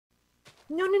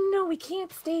No, no, no, we can't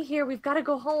stay here. We've got to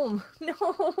go home.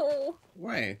 No.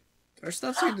 Why? Our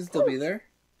stuff's going to still be there.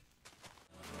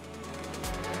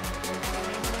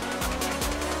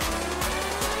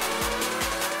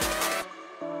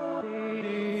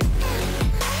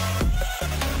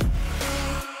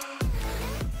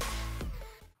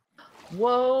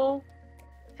 Whoa.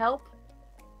 Help.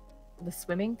 The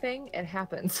swimming thing, it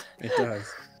happens. It does.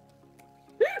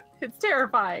 It's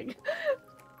terrifying.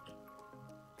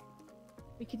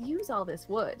 We could use all this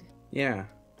wood. Yeah,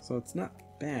 so it's not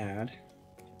bad.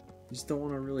 You just don't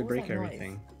want to really break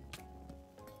everything.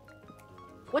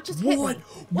 What just hit me?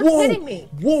 What's hitting me?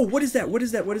 Whoa, what is that? What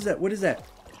is that? What is that? What is that?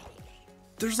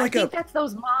 There's like I think that's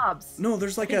those mobs. No,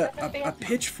 there's like a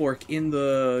pitchfork in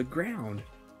the ground.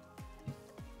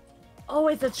 Oh,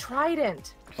 it's a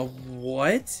trident. A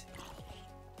what?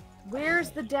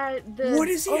 Where's the dead? What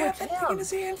does he have that thing in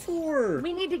his hand for?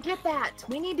 We need to get that.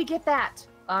 We need to get that.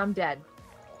 I'm dead.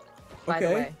 By the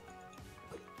way.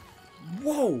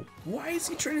 Whoa! Why is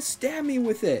he trying to stab me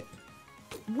with it?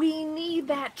 We need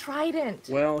that trident.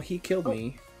 Well, he killed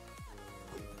me.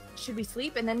 Should we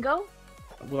sleep and then go?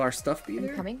 Will our stuff be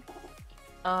there? Coming.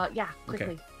 Yeah,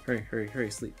 quickly. Okay. Hurry, hurry, hurry!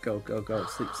 Sleep. Go, go, go!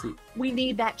 Sleep, sleep. We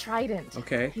need that trident.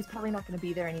 Okay. He's probably not going to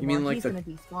be there anymore. You mean like he's going to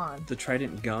despawn. The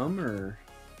trident gum, or?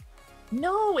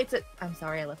 No, it's a. I'm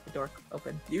sorry, I left the door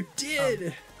open. You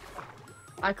did.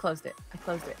 I closed it. I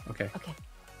closed it. Okay. Okay.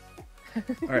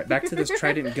 All right, back to this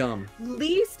trident gum.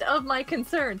 Least of my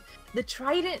concern. The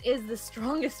trident is the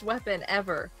strongest weapon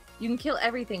ever. You can kill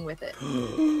everything with it.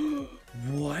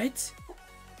 What?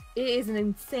 It is an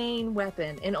insane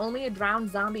weapon, and only a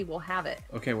drowned zombie will have it.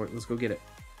 Okay, let's go get it.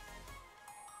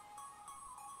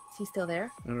 Is he still there?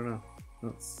 I don't know. I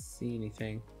don't see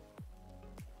anything.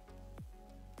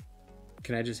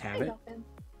 Can I just have it?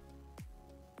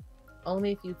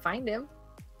 Only if you find him.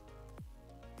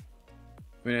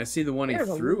 I mean, I see the one he threw at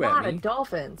me. There's a lot of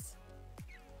dolphins.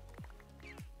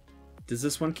 Does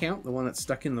this one count? The one that's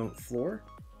stuck in the floor?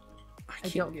 I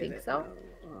don't think so.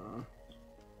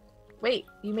 Wait,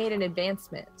 you made an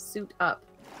advancement. Suit up.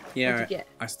 Yeah, What'd you get?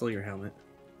 I stole your helmet.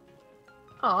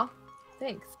 Aw,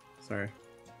 thanks. Sorry.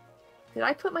 Did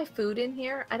I put my food in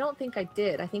here? I don't think I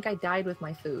did. I think I died with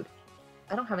my food.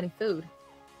 I don't have any food.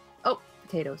 Oh,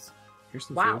 potatoes. Here's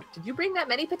some wow, food. Did you bring that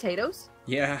many potatoes?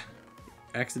 Yeah,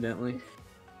 accidentally.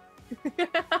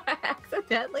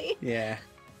 Accidentally? Yeah.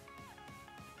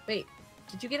 Wait,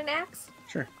 did you get an axe?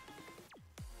 Sure.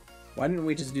 Why didn't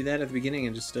we just do that at the beginning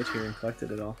and just stood here and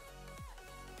collected it all?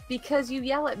 Because you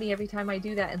yell at me every time I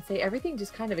do that and say everything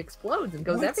just kind of explodes and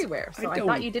goes everywhere. So I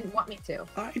thought you didn't want me to.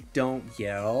 I don't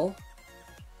yell.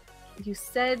 You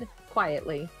said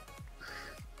quietly,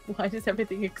 why does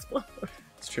everything explode?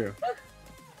 It's true.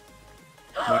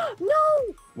 No!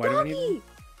 Why do we need...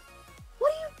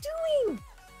 What are you doing?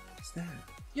 What's that?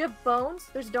 You have bones?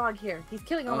 There's a dog here. He's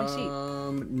killing all my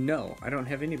sheep. No. I don't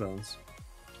have any bones.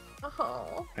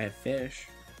 Oh. I have fish.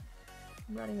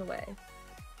 I'm running away.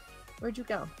 Where'd you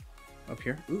go? Up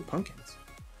here. Ooh, pumpkins.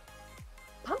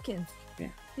 Pumpkins? Yeah.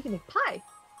 You can make pie.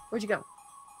 Where'd you go?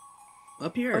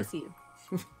 Up here. Oh, I see you.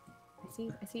 I see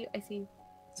you. I see you. I see you.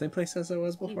 Same place as I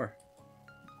was before.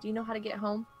 Do you know how to get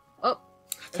home? Oh.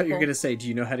 I thought you were going to say, do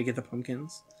you know how to get the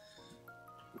pumpkins?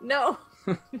 No.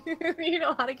 You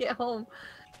know how to get home.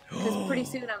 Because pretty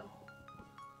soon I'm...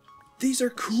 These are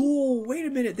cool. Wait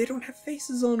a minute. They don't have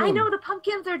faces on them. I know. The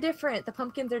pumpkins are different. The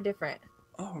pumpkins are different.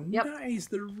 Oh, nice.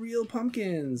 They're real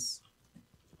pumpkins.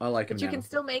 I like them But you can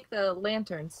still make the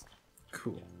lanterns.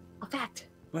 Cool. A fact.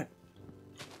 What?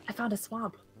 I found a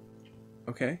swamp.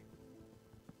 Okay.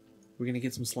 We're going to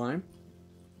get some slime?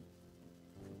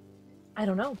 I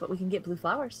don't know, but we can get blue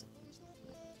flowers.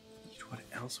 You know what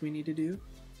else we need to do?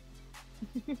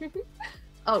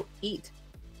 Oh, eat.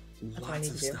 Lots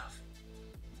of stuff.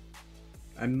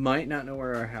 I might not know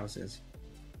where our house is.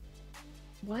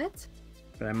 What?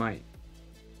 But I might.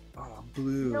 Oh,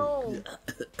 blue. No.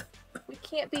 We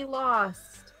can't be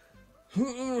lost.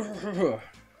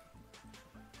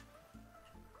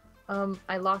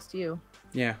 I lost you.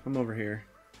 Yeah, I'm over here.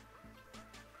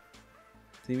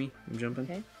 See me? I'm jumping.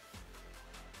 Okay.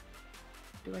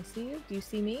 Do I see you? Do you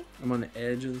see me? I'm on the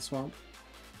edge of the swamp.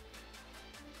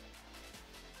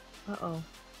 Uh-oh.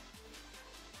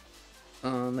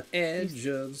 On the edge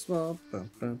of the swamp.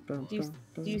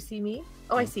 Do you see me?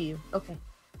 Oh, I see you. Okay.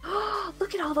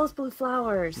 Look at all those blue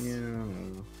flowers. Yeah.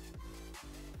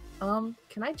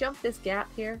 Can I jump this gap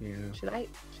here? Yeah. Should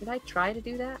I try to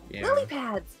do that? Yeah. Lily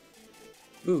pads.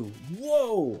 Ooh,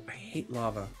 whoa! I hate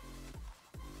lava.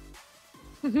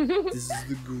 This is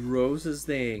the grossest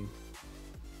thing.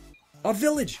 A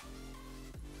village!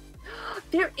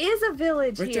 There is a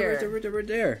village Right here. there, right there, right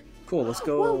there. Cool, let's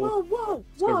go. Whoa, whoa, whoa,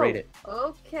 Let's go raid it.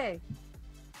 Okay.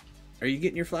 Are you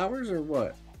getting your flowers or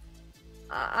what?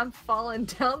 I'm falling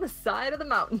down the side of the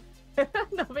mountain.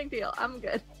 No big deal. I'm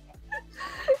good.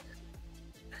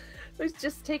 I was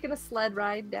just taking a sled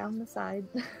ride down the side.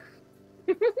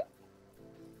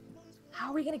 How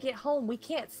are we going to get home? We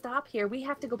can't stop here. We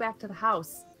have to go back to the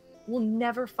house. We'll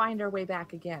never find our way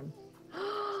back again.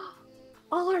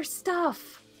 All our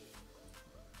stuff.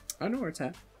 I know where it's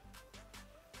at.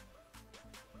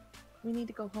 We need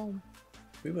to go home.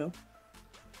 We will.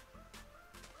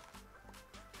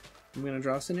 I'm going to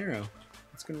draw us an arrow.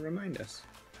 It's going to remind us.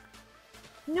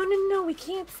 No, no, no. We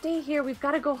can't stay here. We've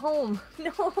got to go home.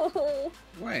 No.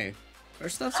 Why? Our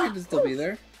stuff's going to still be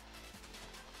there.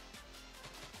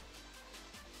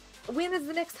 When is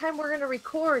the next time we're going to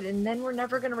record? And then we're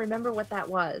never going to remember what that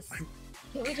was.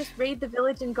 Can't we just raid the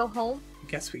village and go home? I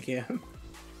guess we can.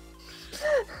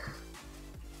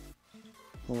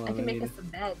 Hold on, I can make us some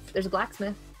beds. There's a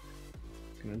blacksmith.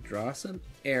 I'm going to draw us an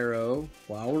arrow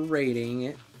while we're raiding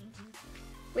it.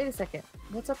 Wait a second.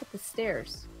 What's up with the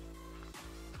stairs?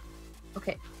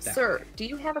 Okay, That sir, way. do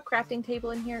you have a crafting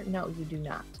table in here? No, you do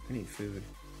not. I need food.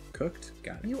 Cooked?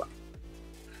 Got it. You are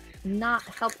not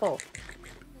helpful.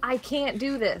 I can't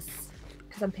do this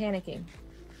because I'm panicking.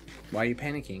 Why are you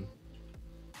panicking?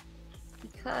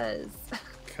 Because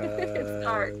it's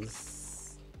dark.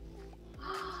 Because...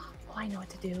 Oh, I know what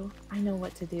to do. I know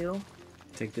what to do.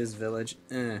 Take this village.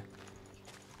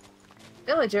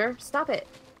 Villager, stop it.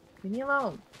 Leave me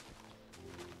alone.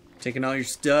 Taking all your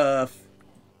stuff.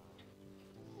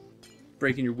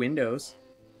 Breaking your windows.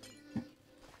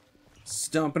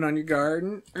 Stomping on your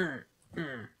garden.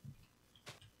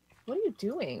 What are you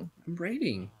doing? I'm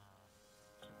raiding.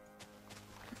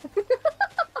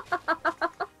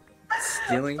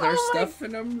 Stealing their stuff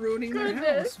and I'm ruining their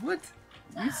goodness. house. What?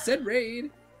 You said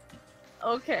raid.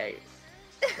 Okay.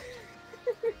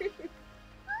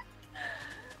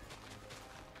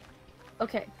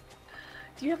 Okay.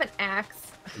 Do you have an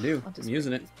axe? I do. I'll just I'm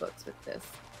using read it. these books with this.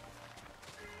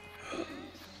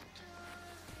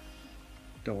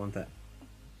 Don't want that.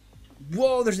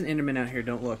 Whoa, there's an Enderman out here.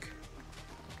 Don't look.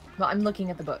 Well, I'm looking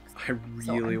at the books. I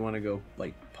really want to go,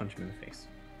 like, punch him in the face.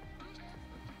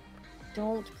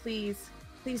 Don't, please.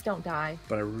 Please don't die.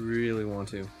 But I really want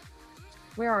to.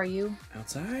 Where are you?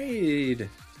 Outside.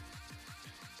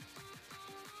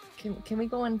 Can we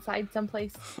go inside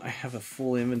someplace? I have a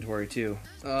full inventory, too.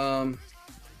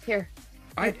 Here.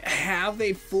 I have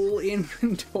a full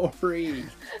inventory.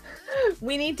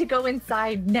 We need to go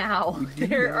inside now. do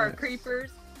There are not. creepers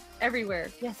everywhere.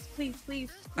 Yes, please, please,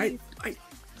 please.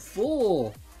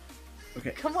 Full.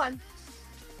 Okay, Come on.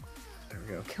 there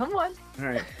we go. Come on. All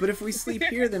right, but if we sleep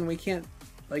here, then we can't,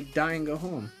 like, die and go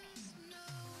home.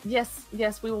 Yes,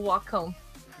 yes, we will walk home.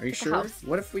 Are you Get the sure? house.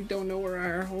 What if we don't know where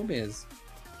our home is?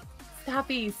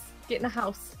 Stoppies. Get in a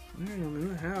house. I don't know, I'm in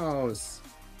the house.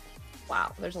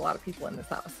 Wow, there's a lot of people in this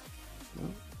house.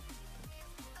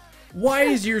 Why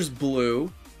is yours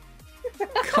blue?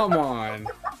 Come on.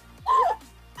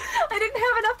 I didn't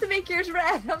have enough to make yours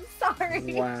red. I'm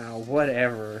sorry. Wow,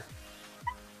 whatever.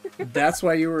 That's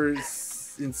why you were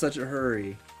in such a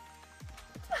hurry.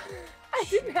 I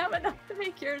didn't have enough to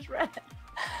make yours red.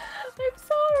 I'm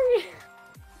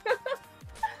sorry.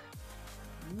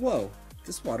 Whoa,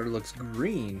 this water looks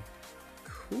green.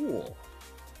 Cool.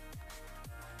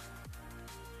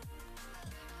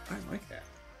 I like that.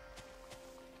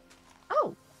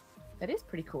 Oh, that is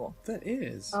pretty cool. That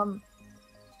is. What What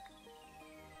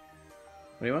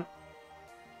do you want?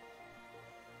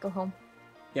 go home.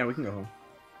 Yeah, we can go home.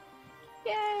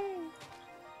 Yay!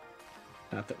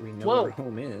 Not that we know Whoa. where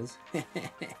home is.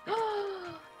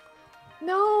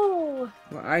 No!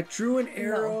 Well, I drew an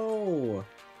arrow.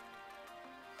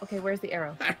 Okay, where's the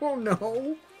arrow? I don't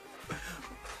know.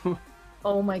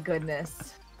 Oh my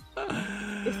goodness.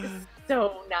 This is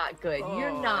so not good.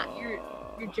 You're not.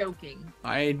 You're joking.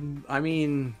 I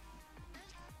mean,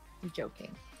 You're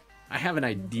joking. I have an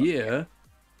idea.